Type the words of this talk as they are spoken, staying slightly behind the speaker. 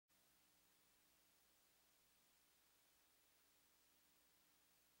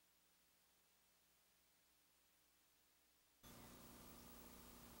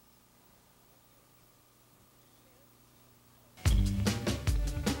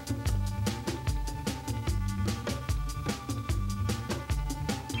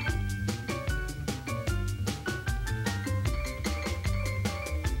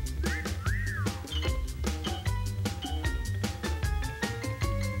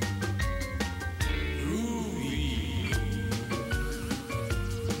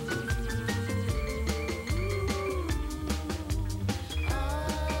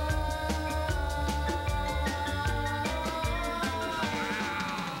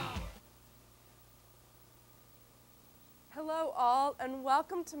and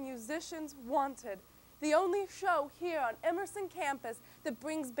welcome to Musicians Wanted, the only show here on Emerson campus that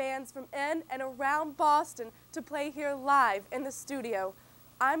brings bands from in and around Boston to play here live in the studio.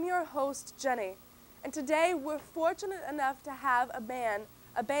 I'm your host, Jenny, and today we're fortunate enough to have a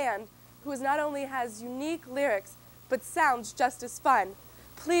band who not only has unique lyrics, but sounds just as fun.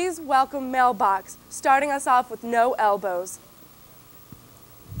 Please welcome Mailbox, starting us off with No Elbows.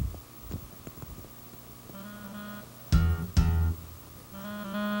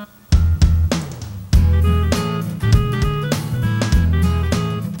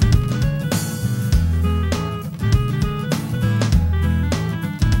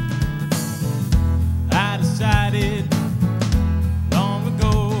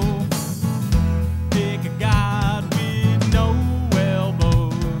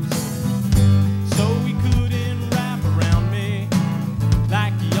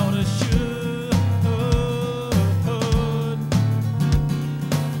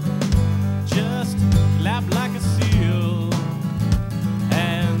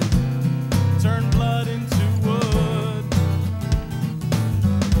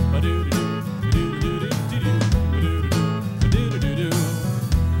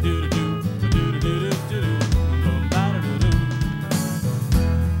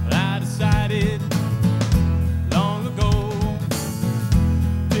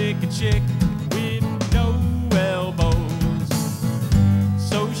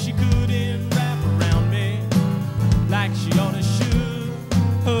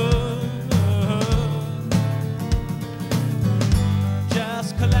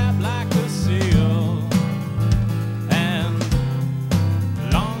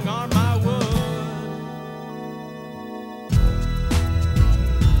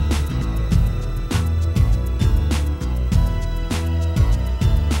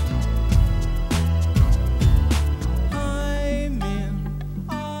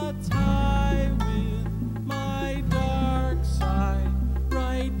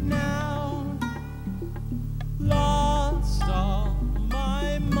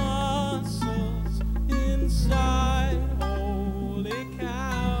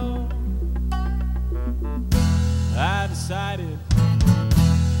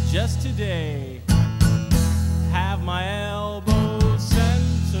 Just today, have my elbows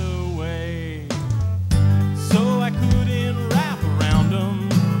sent away, so I couldn't wrap around them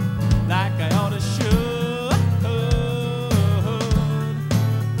like I oughta should.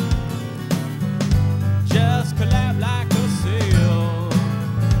 Just collapse like a seal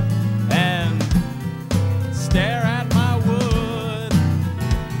and stare at my wood.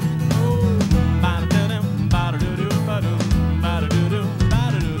 Oh, ba-da-dum, ba-da-doo-doo, ba-dum, ba-da-doo-doo.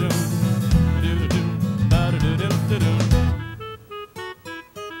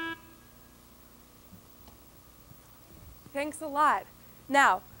 Thanks a lot.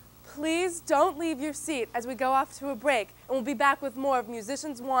 Now, please don't leave your seat as we go off to a break, and we'll be back with more of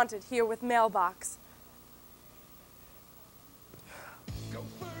Musicians Wanted here with Mailbox. Go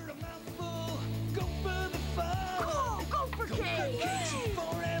for a mouthful, go for the fun. Cool, go for cakes.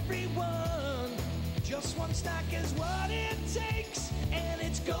 For everyone, just one stack is what it takes, and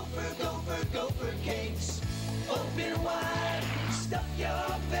it's go for cakes. Open wide, stuff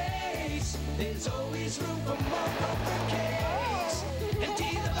your face. There's always room for more gopher cakes.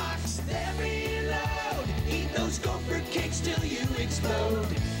 Empty the box, then reload. Eat those gopher cakes till you explode.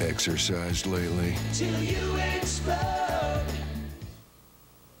 Exercised lately? Till you explode.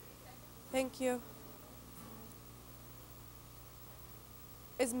 Thank you.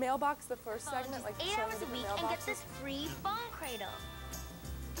 Is Mailbox the first segment? Like 8 hours a week and get this free phone cradle.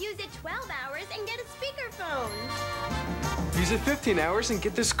 Use it 12 hours and get a speakerphone. Use it 15 hours and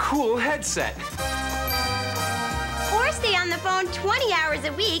get this cool headset. Or stay on the phone 20 hours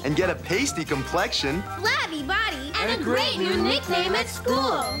a week And get a pasty complexion. flabby body, and a great new nickname at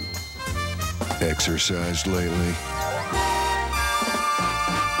school. Exercised lately?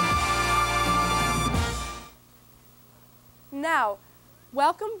 Now,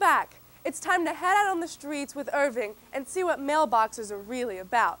 welcome back. It's time to head out on the streets with Irving and see what mailboxes are really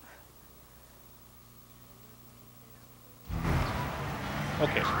about.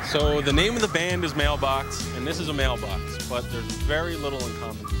 Okay, so the name of the band is Mailbox, and this is a mailbox, but there's very little in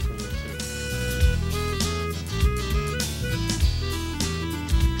common between the two.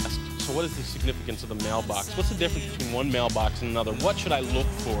 So what is the significance of the mailbox? What's the difference between one mailbox and another? What should I look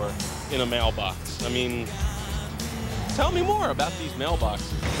for in a mailbox? I mean, tell me more about these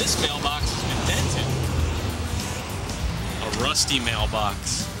mailboxes. This mailbox has been dented. A rusty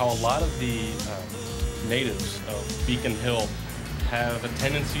mailbox. How a lot of the natives of Beacon Hill have a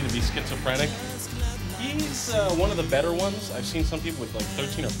tendency to be schizophrenic. He's one of the better ones. I've seen some people with like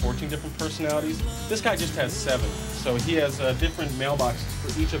 13 or 14 different personalities. This guy just has 7, so he has different mailboxes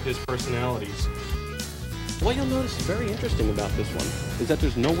for each of his personalities. What you'll notice is very interesting about this one is that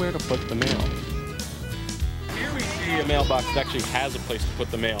there's nowhere to put the mail. Here we see a mailbox that actually has a place to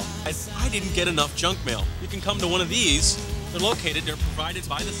put the mail. I didn't get enough junk mail. You can come to one of these. They're located, they're provided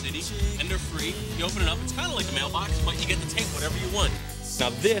by the city, and they're free. You open it up, it's kind of like a mailbox, but you get to take whatever you want.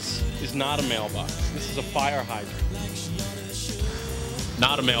 Now this is not a mailbox. This is a fire hydrant.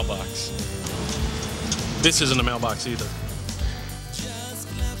 Not a mailbox. This isn't a mailbox either.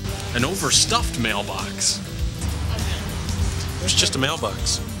 An overstuffed mailbox. It's just a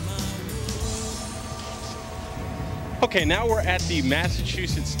mailbox. Okay, now we're at the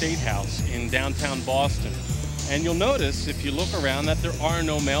Massachusetts State House in downtown Boston. And you'll notice, if you look around, that there are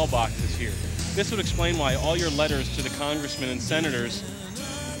no mailboxes here. This would explain why all your letters to the congressmen and senators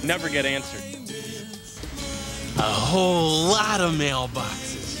never get answered. A whole lot of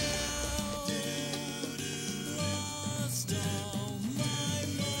mailboxes.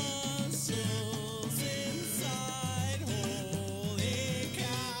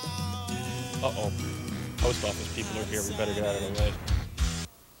 Uh-oh. Post office people are here. We better get out of the way.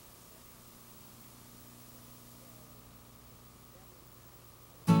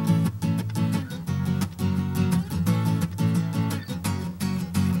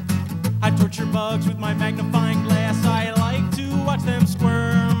 I torture bugs with my magnifying glass. I like to watch them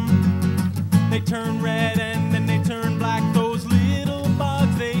squirm. They turn red and then they turn black. Those little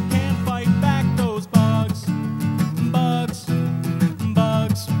bugs, they can't fight back. Those bugs, bugs,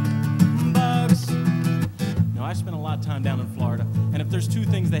 bugs, bugs. Now, I spent a lot of time down in Florida, and if there's 2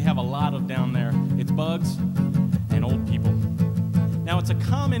 things they have a lot of down there, it's bugs and old people. Now, it's a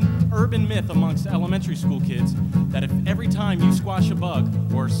common urban myth amongst elementary school kids that if every time you squash a bug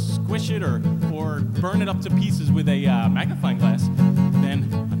or squish it or burn it up to pieces with a magnifying glass, then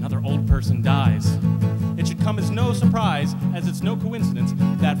another old person dies. It should come as no surprise, as it's no coincidence,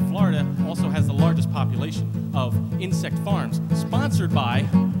 that Florida also has the largest population of insect farms, sponsored by,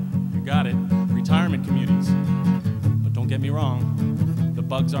 you got it, retirement communities. But don't get me wrong, the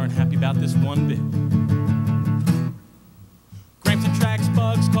bugs aren't happy about this one bit. Gramps attracts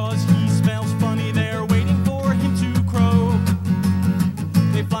bugs cause he smells funny. They're waiting for him to croak.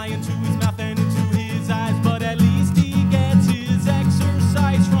 They fly into his mouth and into his eyes, but at least he gets his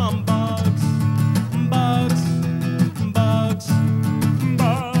exercise from bugs. Bugs, bugs,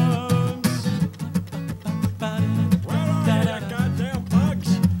 bugs. Where are you, goddamn bugs?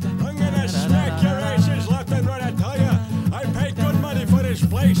 I'm gonna smack your asses left and right, I tell ya. I paid good money for this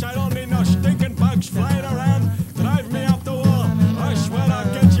place. I don't need no stinking bugs flying around. Drive me off the wall. I swear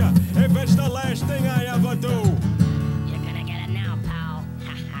I'll get you if it's the last thing I ever do. You're gonna get it now, pal.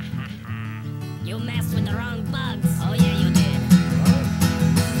 Ha ha ha ha. You messed with the wrong bugs. Oh yeah, you did.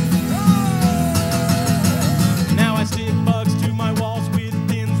 Now I stick bugs to my walls with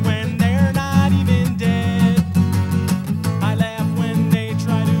pins when they're not even dead. I laugh when they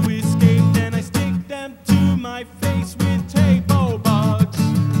try to escape, then I stick them to my face with tape. Oh, bugs,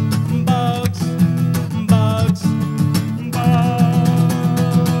 bugs, bugs, bugs.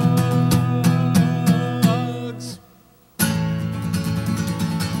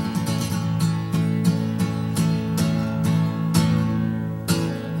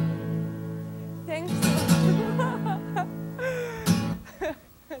 Thanks.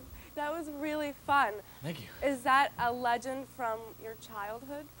 That was really fun. Thank you. Is that a legend from your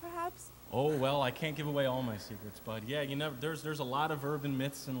childhood, perhaps? Oh, well, I can't give away all my secrets, but yeah, you know, there's a lot of urban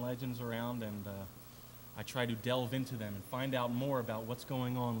myths and legends around, and I try to delve into them and find out more about what's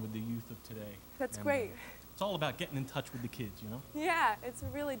going on with the youth of today. That's And, great. It's all about getting in touch with the kids, you know? Yeah, it's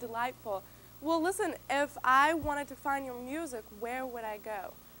really delightful. Well, listen, if I wanted to find your music, where would I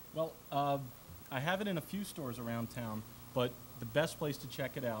go? Well, I have it in a few stores around town, but the best place to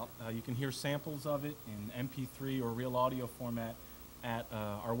check it out, you can hear samples of it in MP3 or real audio format at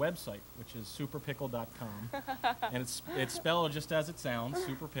our website, which is superpickle.com. And it's spelled just as it sounds,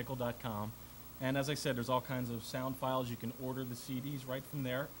 superpickle.com. And as I said, there's all kinds of sound files. You can order the CDs right from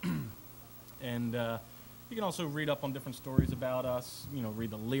there. And you can also read up on different stories about us, you know, read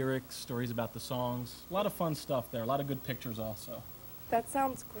the lyrics, stories about the songs. A lot of fun stuff there, a lot of good pictures also. That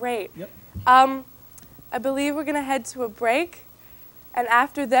sounds great. Yep. I believe we're going to head to a break. And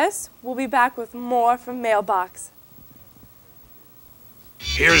after this, we'll be back with more from Mailbox.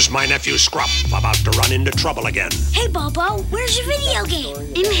 Here's my nephew Scruff, about to run into trouble again. Hey, Bobo, where's your video game?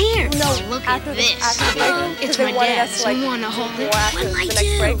 In here. No, look after at the, this. after the break, It's they my wanted dad's. us to, like, You wanna hold more it? after Well, I the next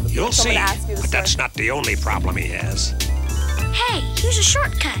do. break. You'll So I'm see, gonna ask you the but that's story. not the only problem he has. Hey, here's a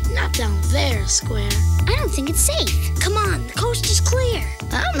shortcut. Not down there, Square. I don't think it's safe. Come on, the coast is clear.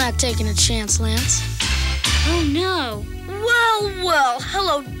 I'm not taking a chance, Lance. Oh, no. Well,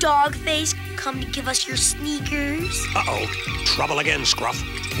 hello, Dogface. Come to give us your sneakers? Uh-oh. Trouble again, Scruff.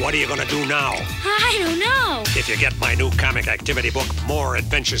 What are you gonna do now? I don't know. If you get my new comic activity book, More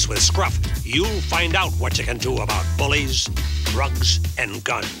Adventures with Scruff, you'll find out what you can do about bullies, drugs, and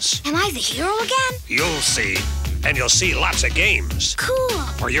guns. Am I the hero again? You'll see. And you'll see lots of games. Cool.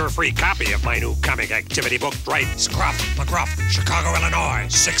 For your free copy of my new comic activity book, write Scruff McGruff, Chicago, Illinois,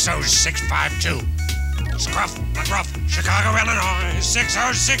 60652. Scruff McGruff, Chicago, Illinois,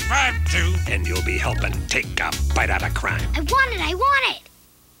 60652. And you'll be helping take a bite out of crime. I want it.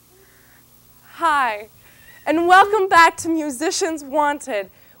 Hi, and welcome back to Musicians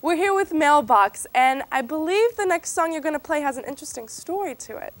Wanted. We're here with Mailbox, and I believe the next song you're going to play has an interesting story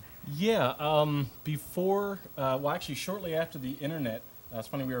to it. Yeah, shortly after the internet, it's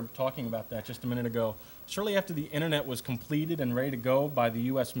funny we were talking about that just a minute ago. Shortly after the internet was completed and ready to go by the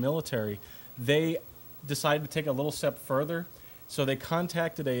U.S. military, they decided to take a little step further. So they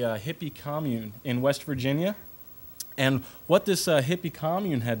contacted a hippie commune in West Virginia. And what this hippie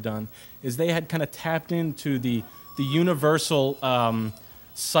commune had done is they had kind of tapped into the universal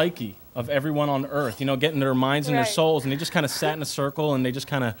psyche of everyone on Earth, you know, getting their minds and their souls, and they just kind of sat in a circle and they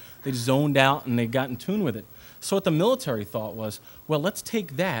zoned out and they got in tune with it. So what the military thought was, well, let's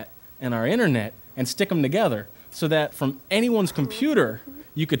take that and our internet and stick them together so that from anyone's computer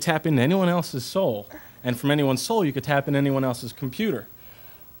you could tap into anyone else's soul, and from anyone's soul you could tap into anyone else's computer.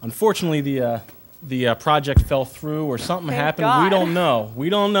 Unfortunately, the project fell through or something happened. God. We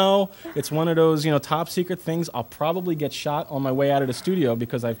don't know. It's one of those, top secret things. I'll probably get shot on my way out of the studio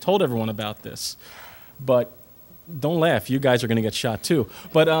because I've told everyone about this. But don't laugh. You guys are going to get shot too.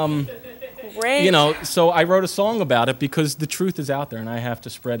 But, Great. So I wrote a song about it because the truth is out there and I have to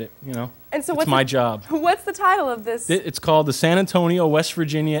spread it, And so it's my job. What's the title of this? It's called the San Antonio, West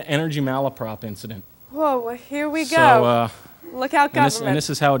Virginia Energy Malaprop Incident. Whoa, well, here we go. So, look out, government. And this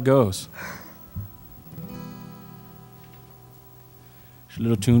is how it goes. There's a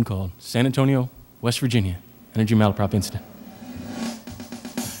little tune called San Antonio, West Virginia, Energy Malaprop Incident.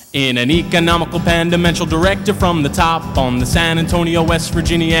 In an economical pan-dimensional directive from the top on the San Antonio, West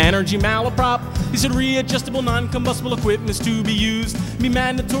Virginia energy malaprop, he said readjustable non-combustible equipment is to be used, be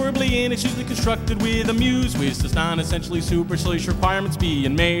mandatorily and it's usually constructed with a muse, with this non-essentially supercilious requirements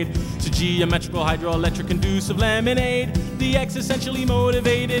being made to geometrical hydroelectric conducive lemonade. The existentially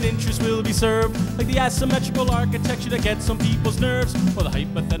motivated interest will be served like the asymmetrical architecture that gets on people's nerves, or the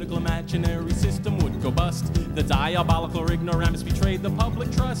hypothetical imaginary system would go bust. The diabolical ignoramus betrayed the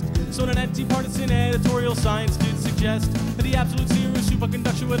public trust. So an anti-partisan editorial science did suggest that the absolute zero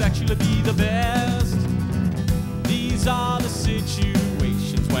superconduction would actually be the best. These are the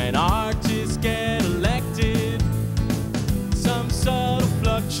situations when artists get elected. Some subtle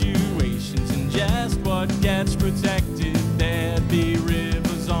fluctuations in just what gets protected. There'd be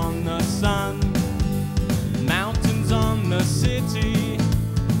rivers on the sun, mountains on the city.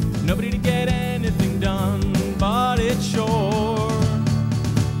 Nobody to get anything done, but it sure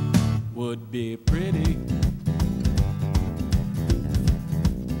would be pretty.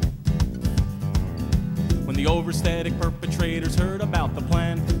 When the overstatic perpetrators heard about the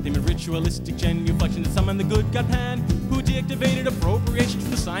plan, they made ritualistic genuflection to summon the good God Pan, who deactivated appropriations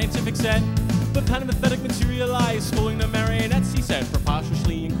from the scientific set. But Panamethetic materialized, schooling the marionettes, he said.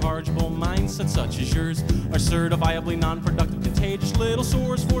 Preposterously incorrigible mindsets such as yours are certifiably non-productive, contagious little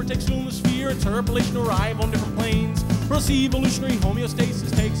sores. Vortex, lunar sphere, interpolation arrive on different planes, or else evolutionary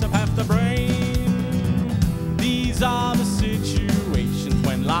homeostasis takes up half the brain. These are the situations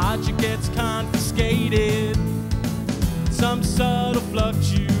when logic gets confiscated. Some subtle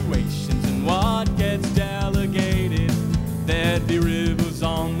fluctuations in what gets delegated. There'd be rivers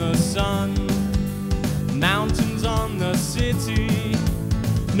on the sun, mountains on the city.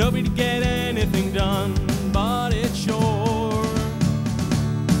 Nobody to get anything done, but it sure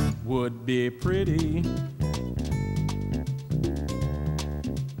would be pretty.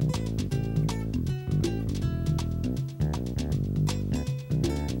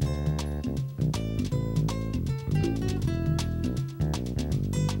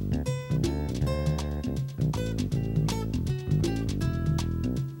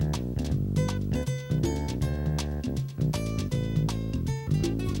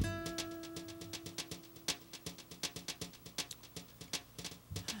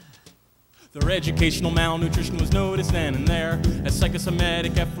 Their educational malnutrition was noticed then and there, as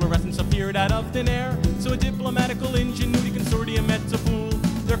psychosomatic efflorescence appeared out of thin air. So a diplomatical ingenuity consortium met to fool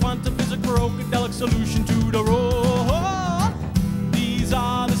their quantum physics crocodilic solution to the role.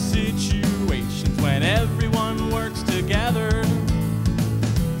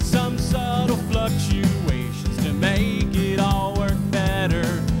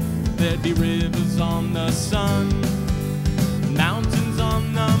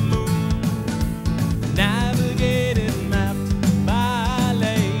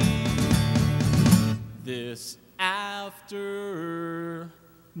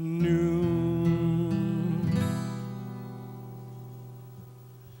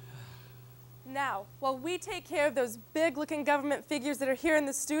 Now, while we take care of those big-looking government figures that are here in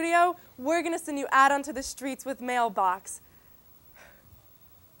the studio, we're going to send you out onto the streets with Mailbox.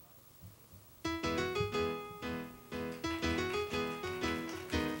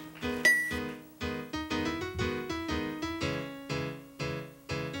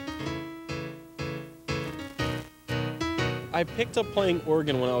 I picked up playing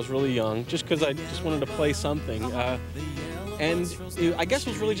organ when I was really young, just because I just wanted to play something. And I guess it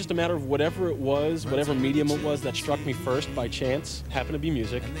was really just a matter of whatever it was, whatever medium it was that struck me first by chance, happened to be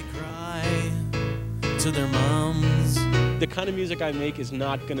music. And they cry to their moms. The kind of music I make is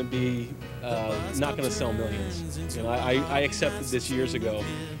not going to be, not going to sell millions. You know, I accepted this years ago.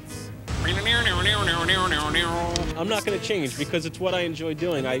 I'm not going to change because it's what I enjoy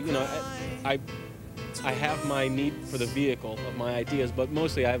doing. I have my need for the vehicle of my ideas, but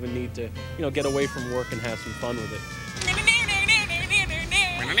mostly I have a need to, get away from work and have some fun with it.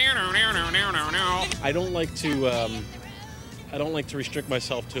 I don't like to restrict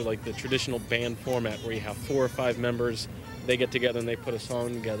myself to like the traditional band format where you have 4 or 5 members, they get together and they put a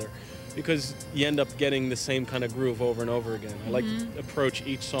song together, because you end up getting the same kind of groove over and over again. I like to approach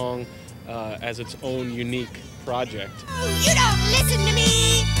each song as its own unique project. You don't listen to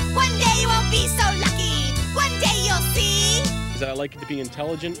me. One day you won't be so lucky. One day you'll see. I like it to be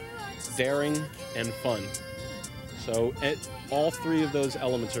intelligent, daring, and fun. So all 3 of those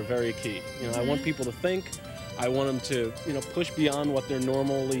elements are very key. I want people to think. I want them to, push beyond what they're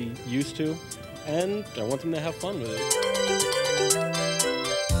normally used to, and I want them to have fun with it.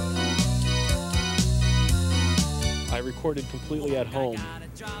 I recorded completely at home.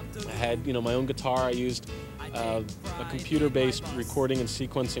 I had, my own guitar. I used a computer-based recording and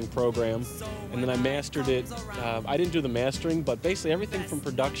sequencing program, and then I mastered it. I didn't do the mastering, but basically everything from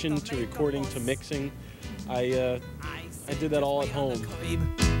production to recording to mixing, I did that all at home.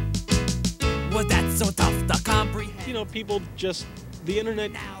 Was that so tough to comprehend? People just, the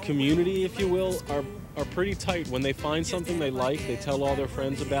internet community, if you will, are pretty tight. When they find something they like, they tell all their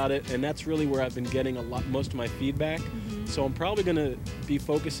friends about it, and that's really where I've been getting most of my feedback. So I'm probably going to be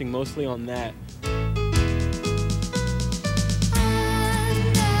focusing mostly on that.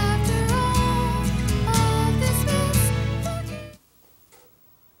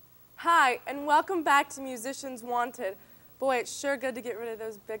 Hi, and welcome back to Musicians Wanted. Boy, it's sure good to get rid of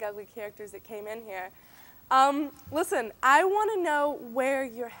those big ugly characters that came in here. Listen, I want to know where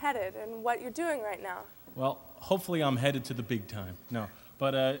you're headed and what you're doing right now. Well, hopefully I'm headed to the big time. No,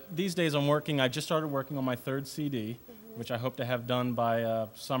 but these days I just started working on my 3rd CD, which I hope to have done by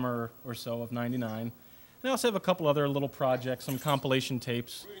summer or so of '99. And I also have a couple other little projects, some compilation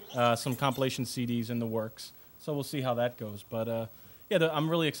tapes, some compilation CDs in the works. So we'll see how that goes. But yeah, I'm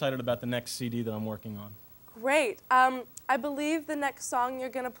really excited about the next CD that I'm working on. Great. I believe the next song you're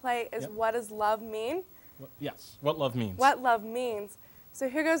going to play is What Does Love Mean? Yes, What Love Means. What Love Means. So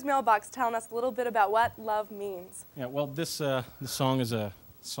here goes Mailbox telling us a little bit about what love means. Yeah, well, this song is a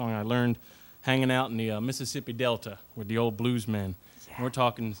song I learned hanging out in the Mississippi Delta with the old blues men. Yeah. We're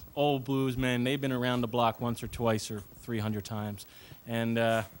talking old blues men. They've been around the block once or twice or 300 times. And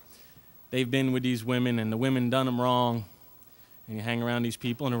they've been with these women, and the women done them wrong. And you hang around these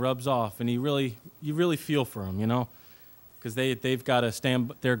people, and it rubs off. And you really feel for them, because they've got to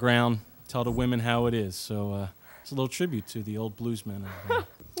stand their ground, tell the women how it is. So it's a little tribute to the old bluesmen.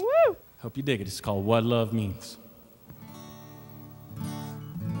 Woo! Hope you dig it. It's called What Love Means.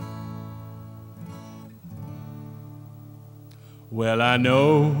 Well, I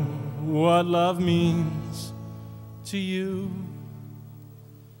know what love means to you,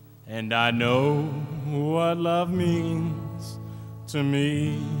 and I know what love means to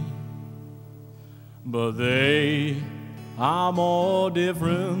me, but they are more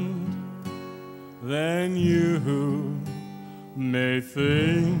different than you may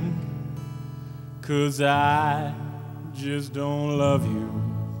think, 'cause I just don't love you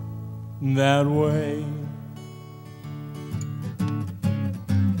that way.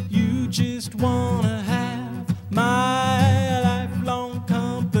 You just wanna have my lifelong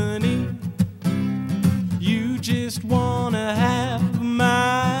company. You just wanna have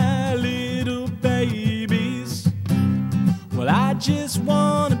my little babies. Well, I just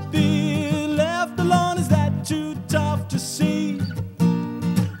wanna be left alone. Is that too tough to see?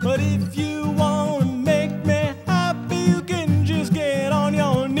 But if you wanna make me happy, you can just get on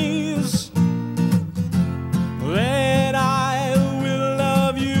your knees. Then I will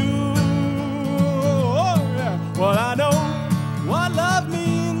love you. Oh, yeah. Well, I know what love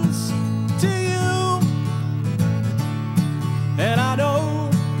means to you, and I know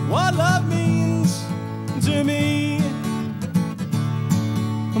what love means to me,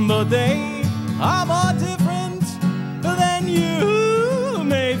 but they are more different than you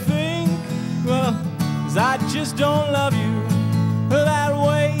may think. Well, 'cause I just don't love you that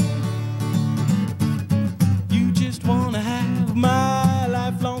way. You just wanna have my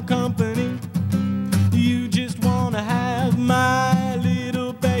lifelong company. You just wanna have my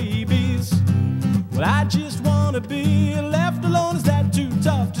little babies. Well, I just wanna be left alone. Is that too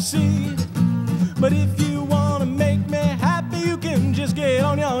tough to see? But if you wanna make me happy, you can just get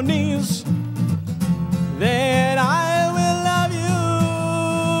on your knees. Then I will love you.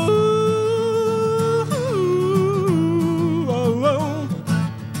 Oh, oh.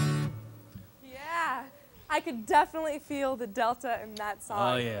 Yeah, I could definitely feel the delta in that song.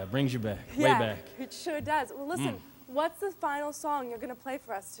 Oh yeah, brings you back, way Yeah, back. it sure does. Well, listen, what's the final song you're going to play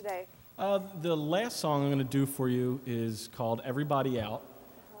for us today? The last song I'm going to do for you is called Everybody Out.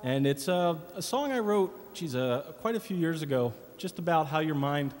 And it's a song I wrote, quite a few years ago, just about how your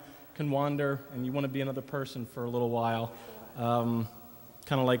mind can wander and you want to be another person for a little while. Kind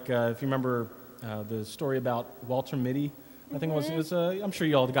of like, if you remember the story about Walter Mitty, I think it was I'm sure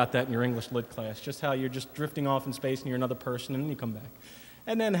you all got that in your English lit class, just how you're just drifting off in space and you're another person and then you come back.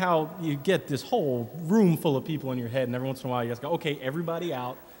 And then how you get this whole room full of people in your head and every once in a while you just go, okay, everybody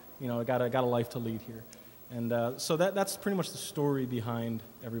out, you know, I got a life to lead here. And so that's pretty much the story behind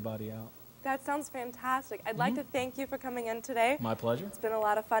Everybody Out. That sounds fantastic. I'd like to thank you for coming in today. My pleasure. It's been a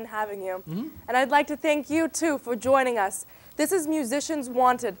lot of fun having you. And I'd like to thank you, too, for joining us. This is Musicians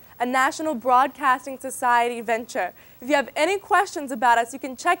Wanted, a National Broadcasting Society venture. If you have any questions about us, you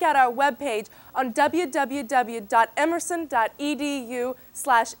can check out our webpage on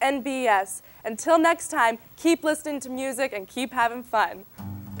www.emerson.edu/NBS. Until next time, keep listening to music and keep having fun.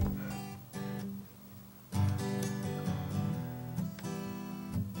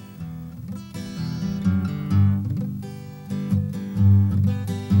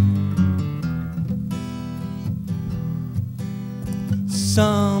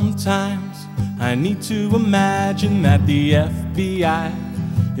 Sometimes I need to imagine that the FBI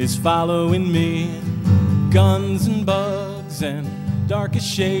is following me. Guns and bugs and darkest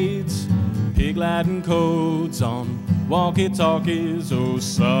shades, pig Latin codes on walkie-talkies. Oh,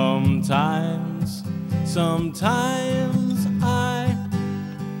 sometimes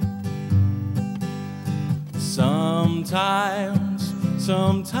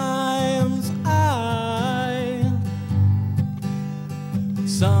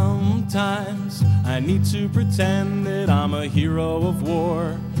I need to pretend that I'm a hero of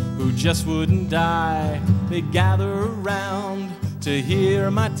war who just wouldn't die. They gather around to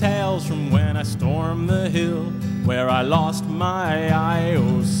hear my tales from when I stormed the hill where I lost my eye.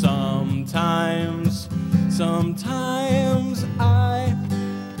 Oh, sometimes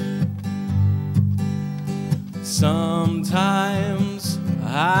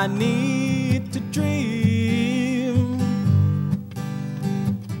I need to dream.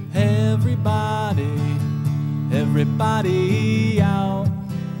 Everybody out.